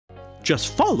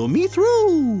Just follow me through.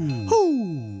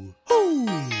 Hoo, hoo.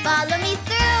 Follow me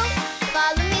through,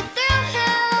 follow me through, who?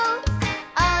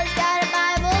 Ollie's got a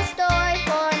Bible story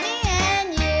for me and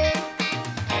you.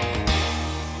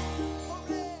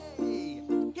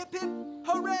 Hooray! Hip hip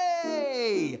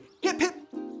hooray! Hip hip.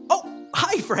 Oh,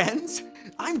 hi friends.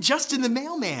 I'm Justin the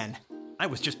mailman. I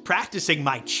was just practicing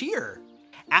my cheer.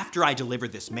 After I deliver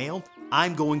this mail,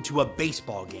 I'm going to a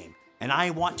baseball game, and I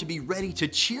want to be ready to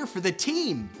cheer for the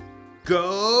team.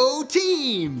 Go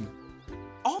team!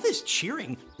 All this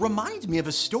cheering reminds me of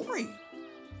a story.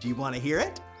 Do you want to hear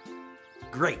it?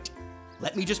 Great.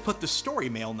 Let me just put the story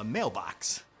mail in the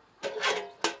mailbox.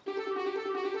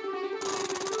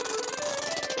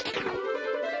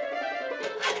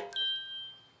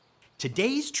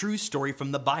 Today's true story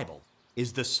from the Bible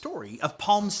is the story of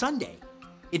Palm Sunday.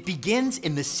 It begins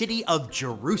in the city of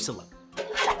Jerusalem.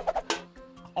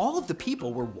 All of the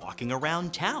people were walking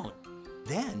around town.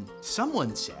 Then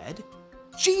someone said,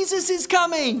 "Jesus is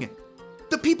coming!"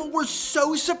 The people were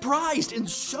so surprised and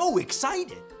so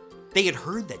excited. They had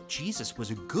heard that Jesus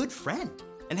was a good friend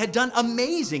and had done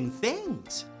amazing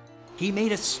things. He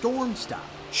made a storm stop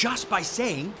just by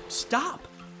saying, "Stop."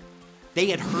 They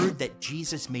had heard that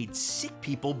Jesus made sick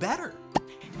people better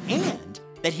and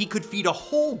that he could feed a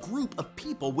whole group of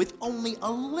people with only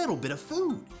a little bit of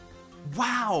food.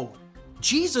 Wow,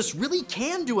 Jesus really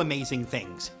can do amazing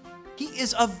things. He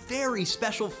is a very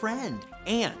special friend,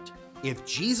 and if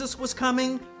Jesus was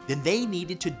coming, then they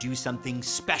needed to do something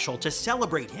special to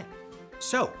celebrate him.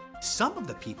 So, some of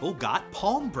the people got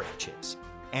palm branches,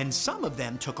 and some of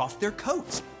them took off their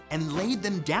coats and laid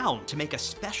them down to make a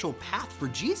special path for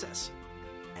Jesus.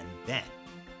 And then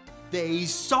they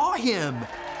saw him.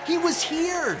 He was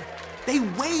here. They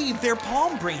waved their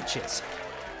palm branches.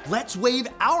 Let's wave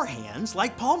our hands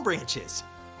like palm branches.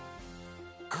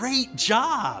 Great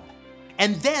job.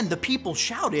 And then the people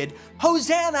shouted,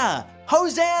 "Hosanna!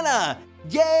 Hosanna!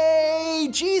 Yay,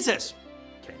 Jesus!"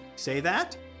 Can you say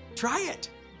that? Try it.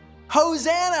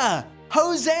 Hosanna!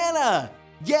 Hosanna!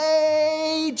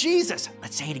 Yay, Jesus!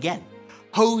 Let's say it again.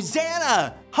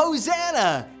 Hosanna!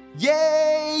 Hosanna!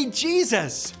 Yay,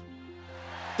 Jesus!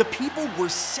 The people were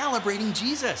celebrating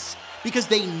Jesus because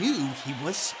they knew he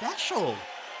was special.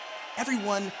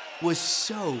 Everyone was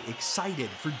so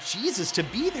excited for Jesus to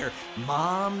be there.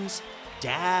 Moms,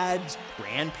 dads,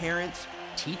 grandparents,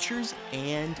 teachers,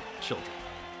 and children.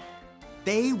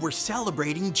 They were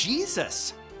celebrating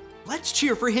Jesus. Let's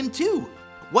cheer for him too.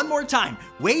 One more time,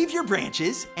 wave your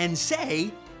branches and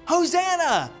say,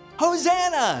 "Hosanna!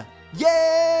 Hosanna!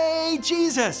 Yay,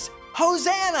 Jesus!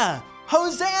 Hosanna!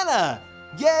 Hosanna!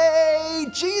 Yay,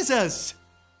 Jesus!"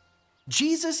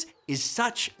 Jesus is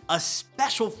such a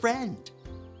special friend,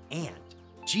 and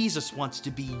Jesus wants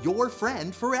to be your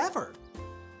friend forever.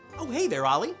 Oh, hey there,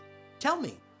 Ollie. Tell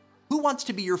me, who wants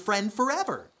to be your friend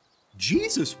forever?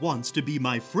 Jesus wants to be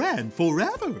my friend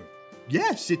forever.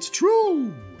 Yes, it's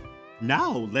true.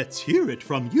 Now let's hear it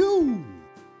from you.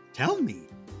 Tell me,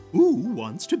 who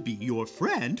wants to be your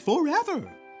friend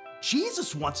forever?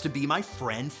 Jesus wants to be my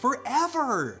friend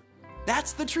forever.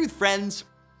 That's the truth, friends.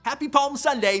 Happy Palm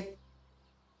Sunday.